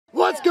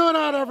What's going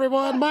on,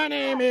 everyone? My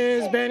name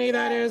is Benny,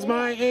 that is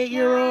my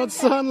 8-year-old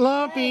son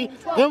Lumpy,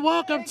 and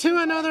welcome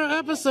to another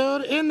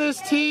episode in this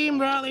Team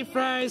Rally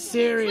Fries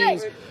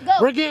series.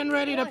 We're getting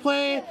ready to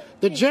play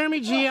the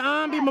Jeremy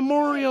Giambi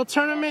Memorial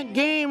Tournament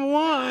Game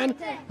 1.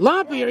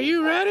 Lumpy, are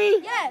you ready?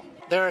 Yes.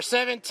 There are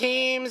 7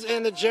 teams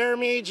in the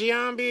Jeremy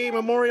Giambi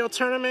Memorial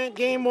Tournament.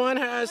 Game 1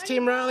 has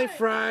Team Rally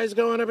Fries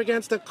going up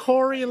against the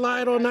Cory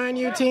Lidle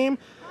 9U team.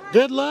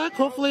 Good luck,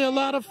 hopefully a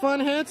lot of fun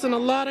hits and a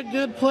lot of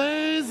good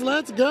plays.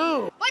 Let's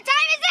go! What time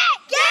is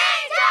it? Game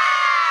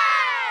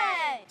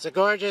time! It's a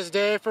gorgeous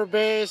day for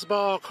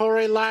baseball.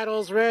 Cory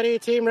Lidle's ready.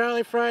 Team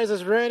Rally Fries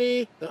is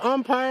ready. The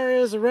umpire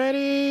is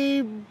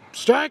ready.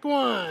 Strike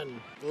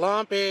one.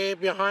 Lumpy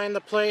behind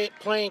the plate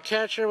playing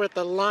catcher with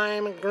the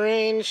lime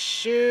green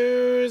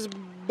shoes.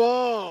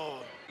 Ball.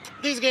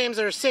 These games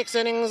are 6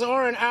 innings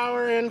or an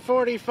hour and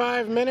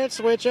 45 minutes,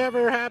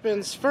 whichever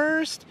happens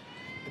first.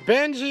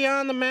 Benji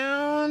on the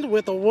mound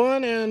with a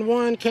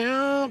 1-1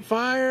 count,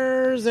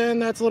 fires,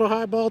 and that's a little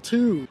high ball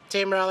 2.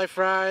 Team Rally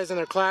Fries in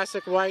their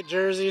classic white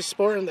jerseys,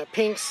 sporting the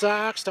pink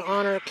socks to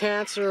honor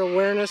cancer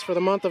awareness for the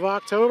month of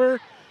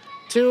October.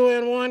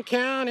 2-1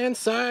 count,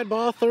 inside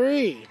ball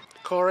 3.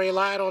 Cory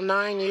Lidle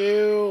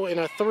 9U in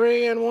a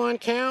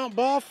 3-1 count,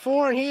 ball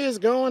 4, and he is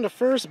going to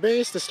first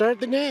base to start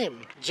the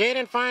game.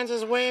 Jaden finds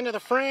his way into the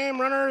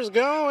frame, runner's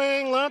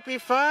going, Lumpy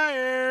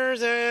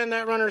fires, and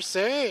that runner's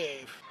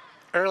safe.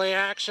 Early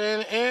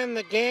action in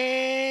the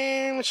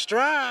game,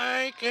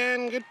 strike,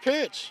 and good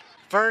pitch.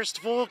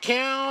 First full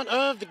count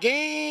of the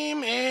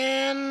game,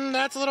 and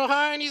that's a little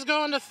high, and he's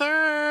going to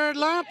third.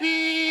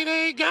 Lumpy,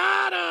 they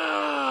got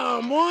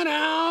him! 1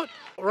 out.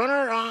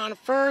 Runner on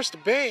first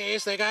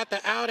base. They got the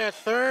out at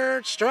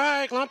third.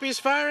 Strike. Lumpy's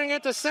firing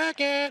at the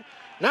second.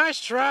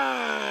 Nice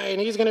try, and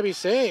he's going to be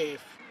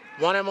safe.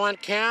 1-1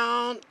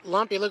 count.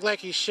 Lumpy looked like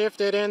he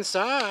shifted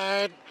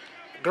inside.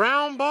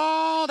 Ground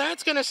ball.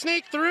 That's going to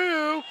sneak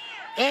through.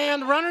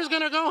 And runner's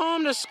going to go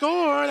home to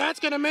score. That's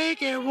going to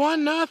make it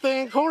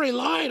 1-0, Cory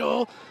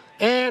Lidle.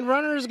 And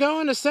runner's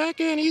going to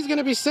second. He's going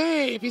to be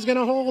safe. He's going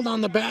to hold on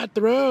the bad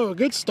throw.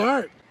 Good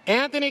start.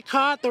 Anthony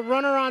caught the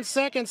runner on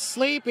second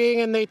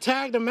sleeping, and they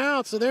tagged him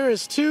out, so there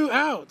is 2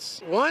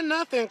 outs.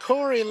 1-0,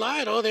 Cory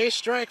Lidle. They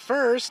strike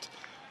first.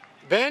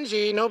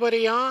 Benji,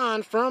 nobody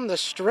on from the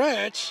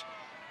stretch,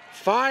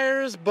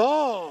 fires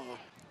ball.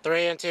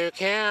 3-2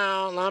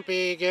 count.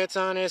 Lumpy gets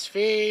on his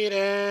feet,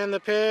 and the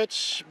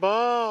pitch,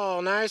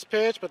 ball. Nice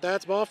pitch, but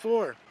that's ball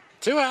 4.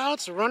 2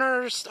 outs,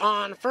 runners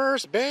on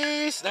first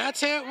base.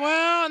 That's hit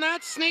well, and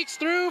that sneaks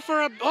through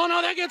for a, oh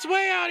no, that gets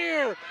way out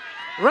here.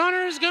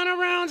 Runner's gonna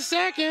round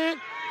second.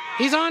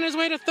 He's on his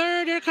way to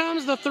third. Here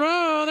comes the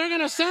throw. They're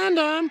gonna send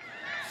him.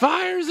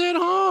 Fires it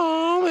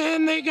home,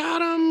 and they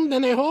got him,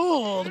 then they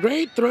hold.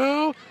 Great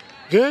throw.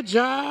 Good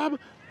job.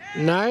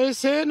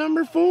 Nice hit,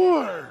 number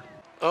 4.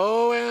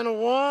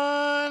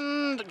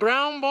 0-1,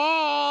 ground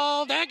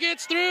ball, that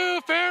gets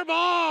through, fair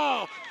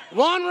ball.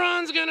 1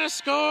 run's gonna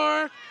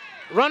score,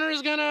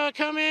 runner's gonna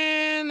come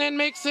in, then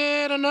makes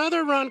it,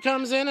 another run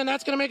comes in, and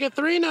that's gonna make it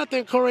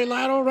 3-0, Cory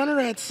Lidle, runner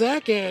at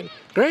second.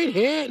 Great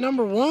hit,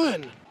 number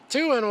 1.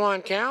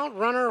 2-1 count,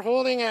 runner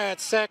holding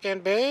at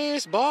second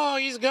base, ball,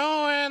 he's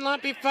going,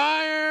 Lumpy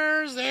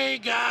fires, they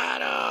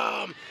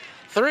got him.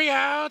 3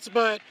 outs,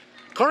 but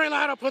Cory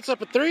Lidle puts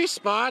up a 3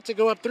 spot to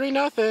go up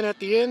 3-0 at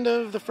the end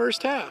of the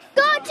first half.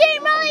 Go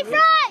Team Rally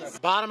Fries!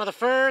 Bottom of the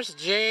first,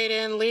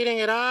 Jaden leading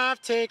it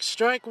off, takes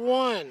strike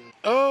 1.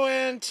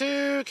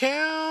 0-2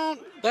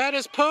 count, that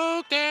is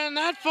poked, and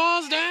that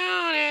falls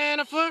down, and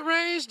a foot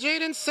race,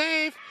 Jaden's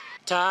safe.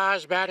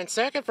 Taj batting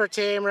second for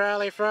Team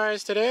Rally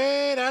Fries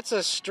today. That's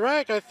a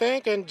strike, I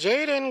think, and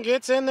Jaden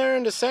gets in there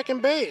into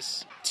second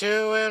base.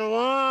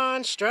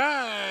 2-1,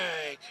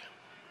 strike.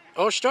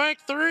 Oh, strike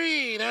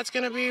 3. That's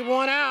going to be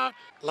 1 out.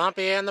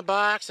 Lumpy in the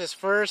box, his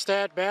first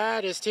at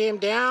bat, his team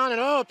down, and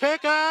oh,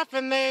 pickoff,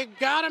 and they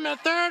got him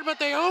at third, but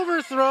they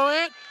overthrow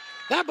it.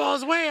 That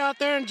ball's way out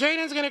there, and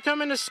Jaden's going to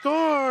come in to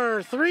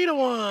score.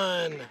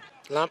 3-1.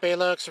 Lumpy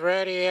looks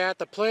ready at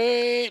the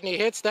plate, and he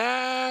hits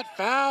that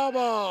foul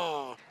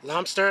ball.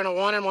 Lumpster in a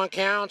 1-1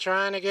 count,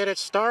 trying to get it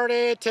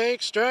started.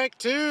 Takes strike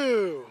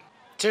 2.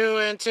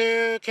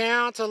 2-2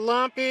 count to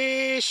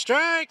Lumpy.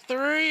 Strike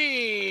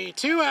 3.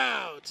 2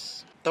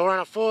 outs. Thor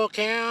in a full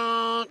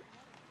count.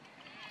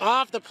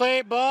 Off the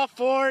plate, ball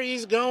 4.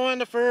 He's going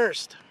to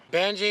first.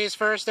 Benji's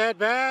first at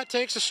bat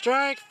takes a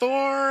strike.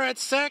 Thor at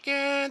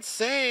second,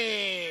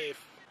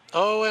 safe.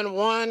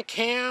 0-1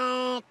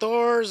 count.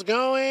 Thor's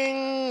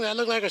going. That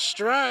looked like a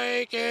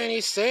strike, and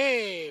he's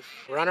safe.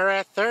 Runner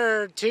at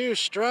third. 2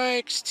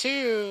 strikes,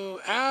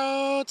 2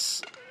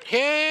 outs.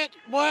 Hit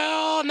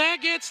well, and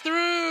that gets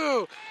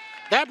through.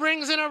 That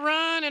brings in a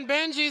run, and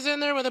Benji's in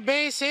there with a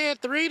base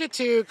hit.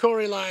 3-2,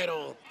 Cory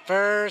Lidle.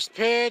 First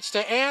pitch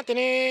to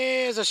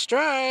Anthony is a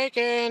strike,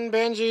 and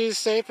Benji's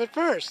safe at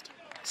first.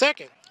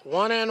 Second,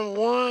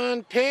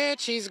 1-1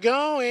 pitch. He's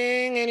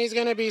going, and he's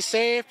going to be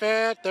safe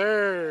at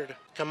third.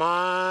 Come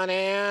on,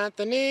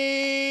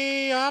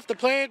 Anthony. Off the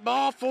plate,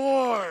 ball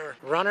 4.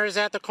 Runners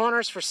at the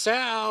corners for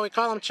Sal. We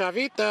call him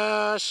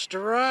Chavita.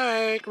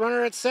 Strike.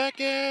 Runner at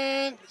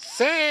second.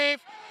 Safe.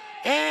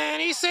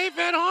 And he's safe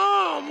at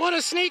home. What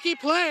a sneaky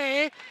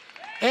play.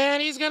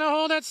 And he's going to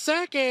hold at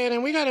second.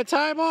 And we got a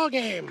tie ball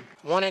game.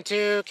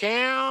 1-2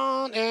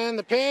 count. And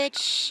the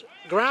pitch.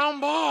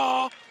 Ground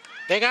ball.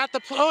 They got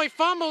the... Oh, he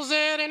fumbles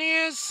it. And he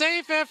is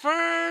safe at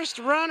first.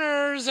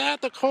 Runners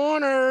at the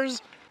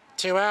corners.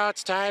 2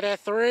 outs, tied at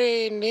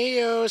 3.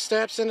 Neo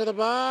steps into the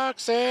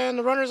box, and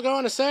the runner's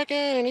going to second,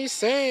 and he's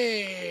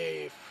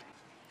safe.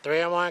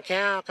 3-1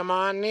 count. Come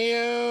on,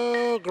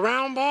 Neo.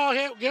 Ground ball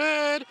hit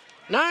good.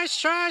 Nice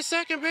try,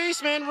 second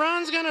baseman.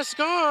 Run's going to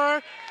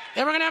score.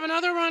 And we're going to have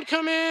another run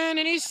come in,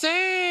 and he's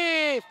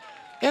safe.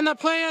 In the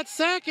play at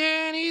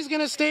second, he's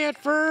going to stay at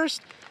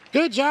first.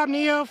 Good job,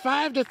 Neo.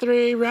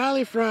 5-3.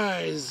 Rally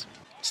Fries.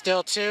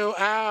 Still 2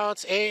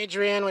 outs.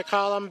 Adrian, we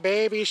call him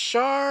Baby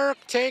Shark,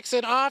 takes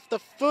it off the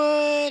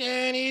foot,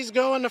 and he's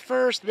going to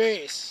first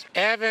base.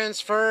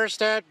 Evans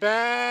first at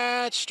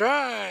bat,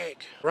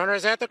 strike.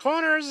 Runners at the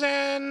corners,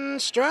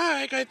 and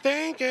strike, I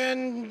think,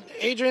 and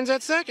Adrian's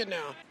at second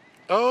now.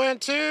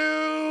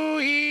 0-2,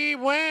 he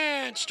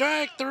went.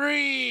 Strike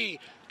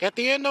 3. At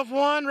the end of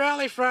 1,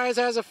 Rally Fries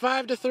has a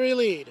 5-3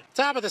 lead.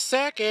 Top of the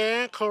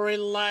second, Cory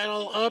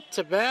Lidle up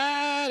to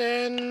bat,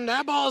 and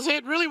that ball's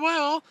hit really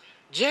well.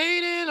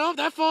 Jaden, oh,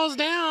 that falls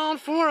down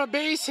for a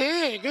base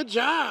hit. Good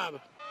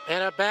job.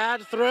 And a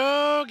bad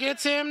throw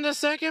gets him to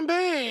second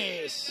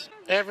base.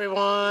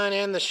 Everyone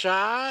in the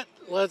shot.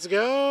 Let's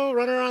go.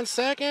 Runner on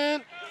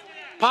second.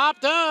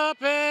 Popped up,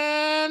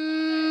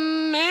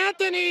 and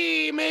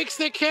Anthony makes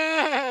the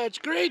catch.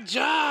 Great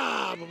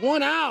job.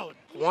 1 out.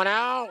 1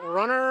 out.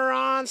 Runner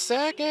on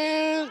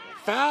second.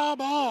 Foul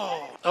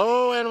ball.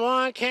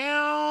 0-1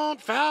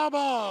 count. Foul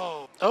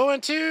ball.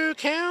 0-2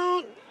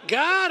 count.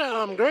 Got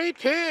him. Great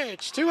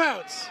pitch. 2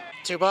 outs.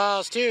 2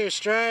 balls, 2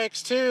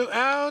 strikes, 2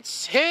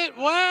 outs. Hit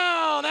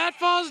well. That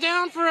falls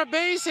down for a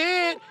base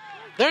hit.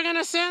 They're going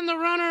to send the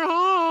runner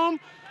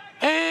home.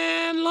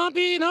 And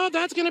Lumpy, no,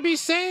 that's going to be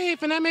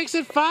safe. And that makes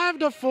it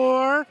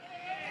 5-4.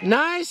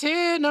 Nice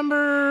hit,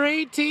 number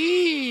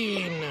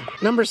 18.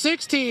 Number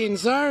 16,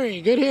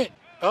 sorry. Good hit.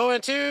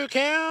 0-2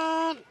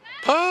 count.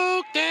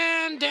 Poked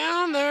and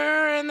down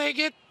there. And they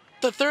get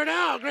the 3rd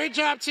out. Great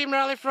job, Team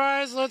Rally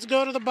Fries. Let's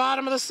go to the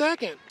bottom of the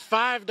second.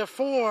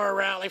 5-4,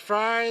 Rally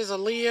Fries.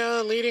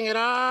 Aaliyah leading it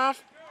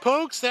off.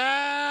 Pokes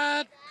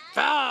that.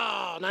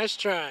 Foul. Nice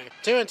try.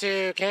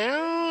 2-2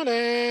 count,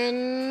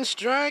 and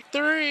strike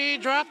 3.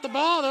 Dropped the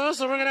ball, though,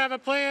 so we're going to have a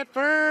play at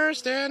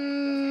first,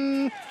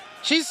 and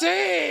she's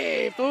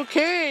safe.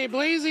 Okay,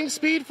 blazing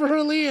speed for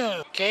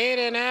Aaliyah.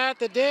 Caden at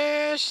the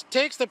dish.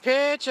 Takes the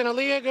pitch, and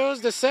Aaliyah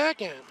goes to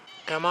second.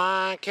 Come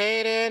on,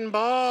 Caden,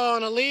 ball,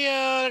 and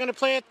Aaliyah, they're going to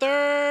play at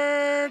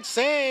third,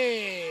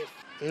 safe.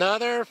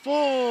 Another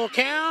full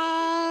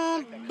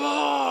count,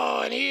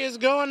 ball, and he is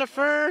going to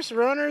first,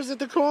 runners at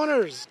the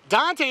corners.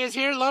 Dante is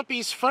here,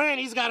 Lumpy's friend.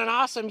 He's got an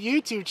awesome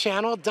YouTube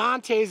channel,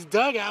 Dante's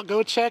Dugout.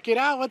 Go check it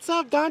out. What's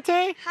up,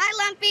 Dante?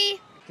 Hi, Lumpy.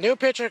 New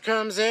pitcher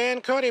comes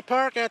in, Cody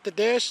Park at the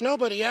dish,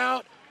 nobody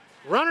out.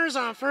 Runners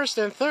on first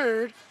and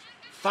third.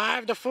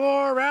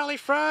 5-4, Rally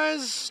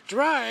Fries,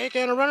 strike,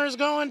 and a runner's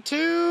going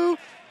to...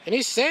 And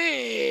he's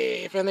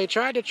safe. And they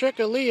tried to trick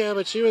Aaliyah,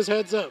 but she was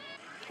heads up.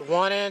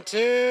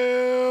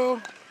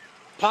 1-2.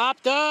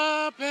 Popped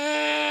up,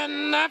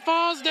 and that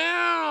falls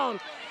down.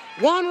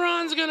 1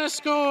 run's going to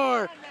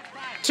score.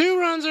 2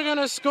 runs are going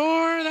to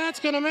score. That's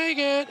going to make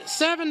it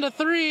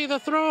 7-3. The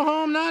throw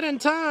home not in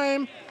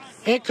time.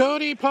 And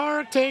Cody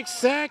Park takes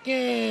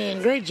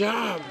second. Great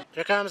job.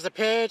 Here comes the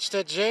pitch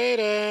to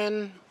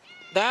Jaden.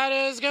 That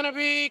is going to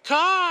be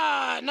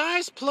caught.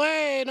 Nice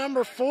play,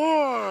 number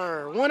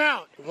 4. 1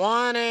 out.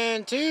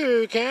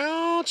 1-2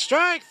 count.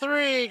 Strike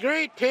 3.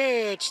 Great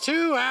pitch.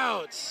 2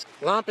 outs.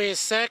 Lumpy's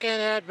second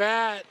at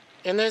bat.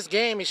 In this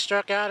game, he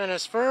struck out in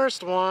his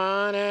first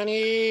one, and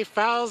he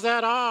fouls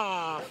that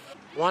off.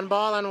 1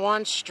 ball and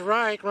 1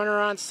 strike. Runner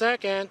on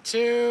second.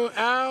 2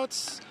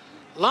 outs.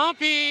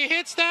 Lumpy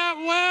hits that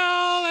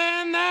well,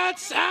 and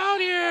that's out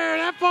here.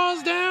 That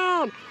falls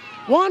down.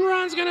 1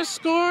 run's going to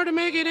score to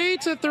make it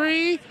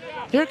 8-3.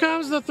 Here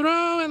comes the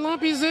throw, and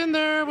Lumpy's in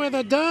there with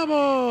a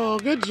double.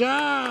 Good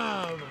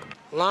job.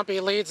 Lumpy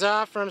leads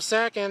off from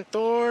second.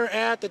 Thor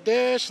at the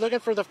dish, looking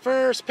for the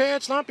first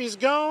pitch. Lumpy's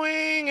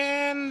going,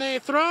 and they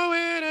throw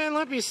it, and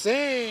Lumpy's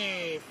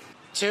safe.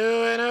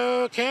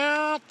 2-0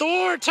 count.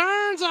 Thor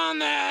turns on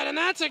that, and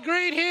that's a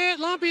great hit.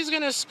 Lumpy's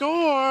going to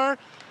score.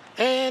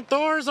 And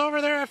Thor's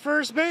over there at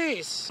first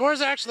base. Thor's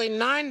actually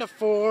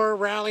 9-4,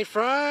 Rally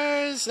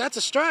Fries. That's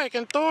a strike,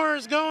 and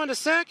Thor's going to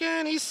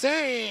second. He's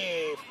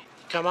safe.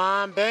 Come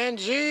on,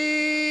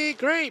 Benji.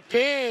 Great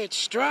pitch.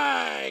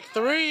 Strike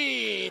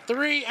 3.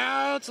 3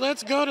 outs.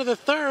 Let's go to the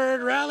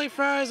third. Rally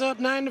Fries up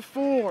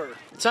 9-4.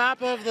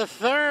 Top of the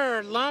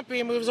third.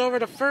 Lumpy moves over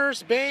to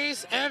first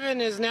base. Evan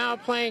is now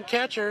playing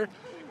catcher.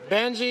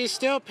 Benji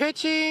still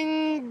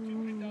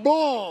pitching.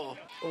 Ball.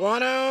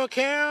 1-0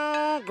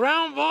 count.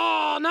 Ground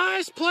ball.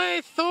 Nice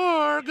play.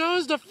 Thor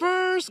goes to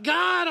first.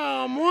 Got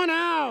him. 1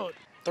 out.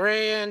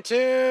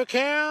 3-2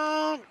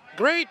 count.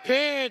 Great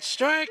pitch.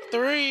 Strike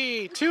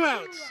 3. 2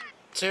 outs.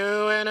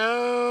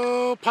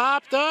 2-0.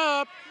 Popped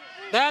up.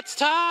 That's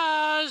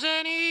Taj,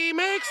 and he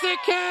makes the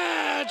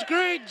catch.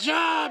 Great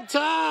job,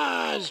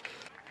 Taj.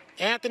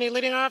 Anthony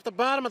leading off the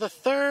bottom of the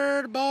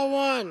third. Ball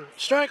 1.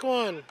 Strike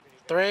 1.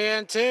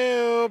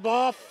 3-2.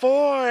 Ball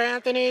 4.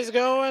 Anthony's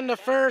going to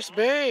first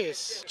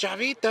base.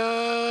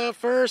 Chavita,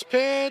 first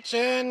pitch,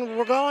 and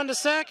we're going to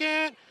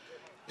second.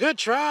 Good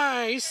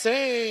try. He's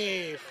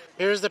safe.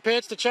 Here's the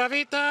pitch to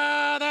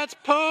Chavita. That's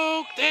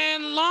poked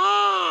and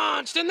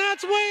launched, and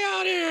that's way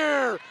out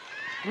here.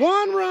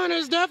 1 run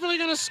is definitely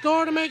going to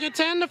score to make it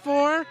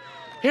 10-4.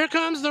 Here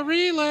comes the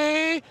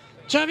relay.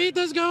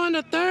 Chavita's going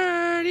to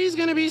third. He's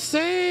going to be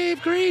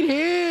safe. Great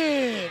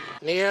hit.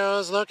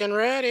 Neo's looking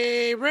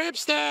ready.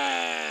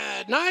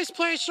 Ripstead. Nice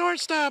play,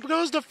 shortstop.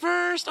 Goes to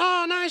first.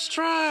 Oh, nice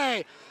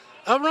try.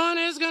 A run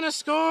is going to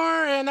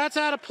score, and that's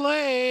out of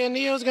play, and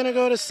Neo's going to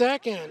go to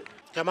second.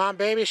 Come on,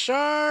 Baby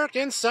Shark.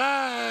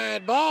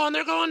 Inside. Ball, and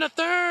they're going to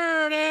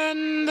third,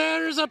 and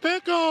there's a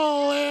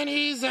pickle, and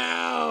he's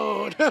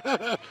out.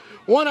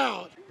 1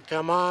 out.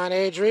 Come on,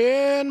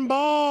 Adrian.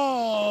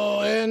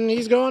 Ball, and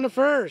he's going to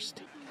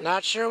first.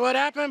 Not sure what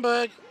happened,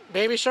 but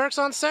Baby Shark's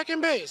on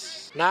second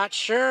base. Not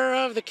sure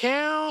of the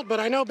count, but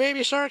I know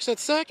Baby Shark's at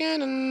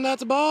second, and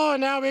that's a ball,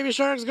 and now Baby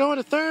Shark's going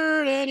to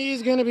third, and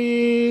he's going to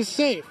be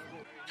safe.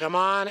 Come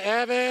on,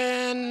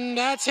 Evan.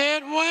 That's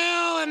hit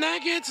well, and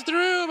that gets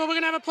through, but we're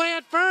going to have a play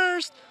at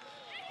first,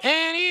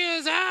 and he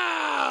is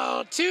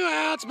out. 2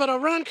 outs, but a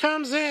run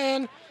comes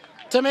in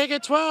to make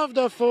it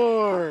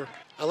 12-4.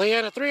 Aaliyah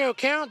at a 3-0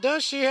 count.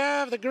 Does she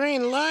have the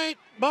green light?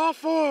 Ball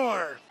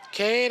 4.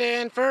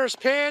 Caden, first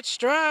pitch,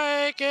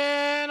 strike,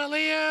 and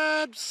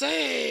Aaliyah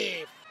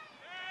safe.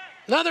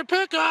 Another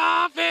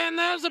pickoff, and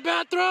there's a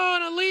bad throw,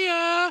 and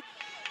Aaliyah,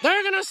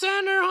 they're going to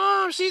send her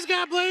home. She's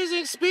got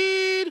blazing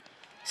speed.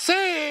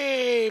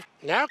 Safe.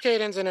 Now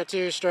Caden's in a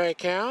 2-strike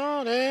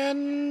count,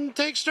 and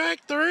takes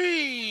strike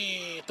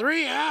 3.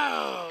 3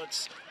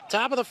 outs.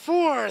 Top of the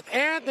 4th,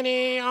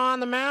 Anthony on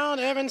the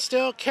mound. Evan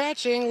still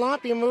catching.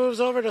 Lumpy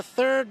moves over to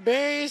third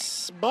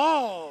base.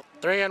 Ball.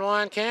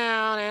 3-1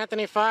 count.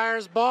 Anthony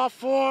fires. Ball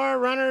 4.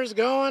 Runners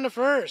going to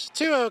first.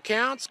 2-0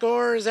 count.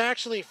 Score is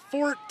actually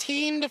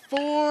 14-4.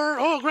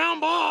 Oh,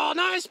 ground ball.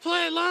 Nice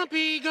play.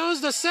 Lumpy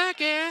goes to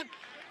second.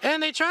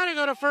 And they try to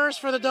go to first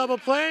for the double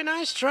play.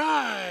 Nice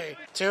try.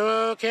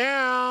 2-0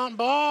 count.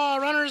 Ball.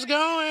 Runners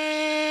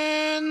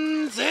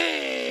going.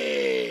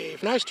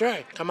 Safe. Nice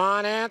try. Come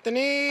on,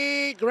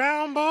 Anthony.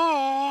 Ground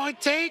ball. He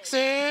takes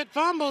it.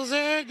 Fumbles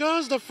it.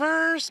 Goes to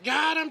first.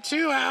 Got him.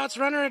 2 outs.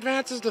 Runner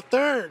advances to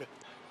third.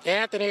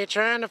 Anthony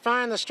trying to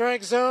find the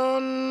strike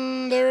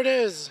zone. There it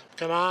is.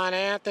 Come on,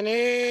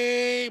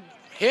 Anthony.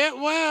 Hit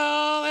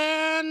well.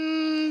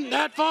 And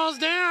that falls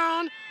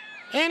down.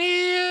 And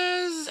he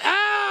is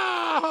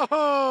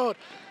out.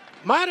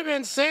 Might have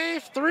been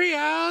safe. 3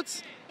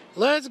 outs.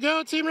 Let's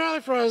go, Team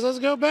Rally Fries. Let's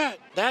go back.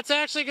 That's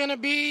actually going to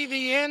be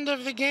the end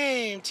of the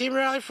game. Team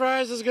Rally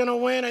Fries is going to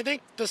win. I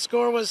think the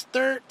score was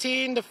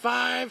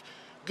 13-5.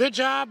 Good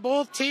job,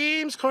 both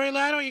teams. Cory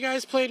Lidle, you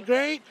guys played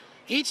great.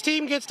 Each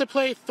team gets to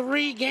play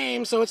 3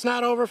 games, so it's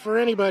not over for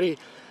anybody.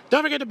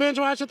 Don't forget to binge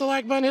watch, hit the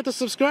like button, hit the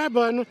subscribe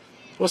button.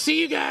 We'll see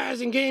you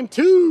guys in game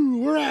 2.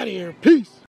 We're out of here. Peace.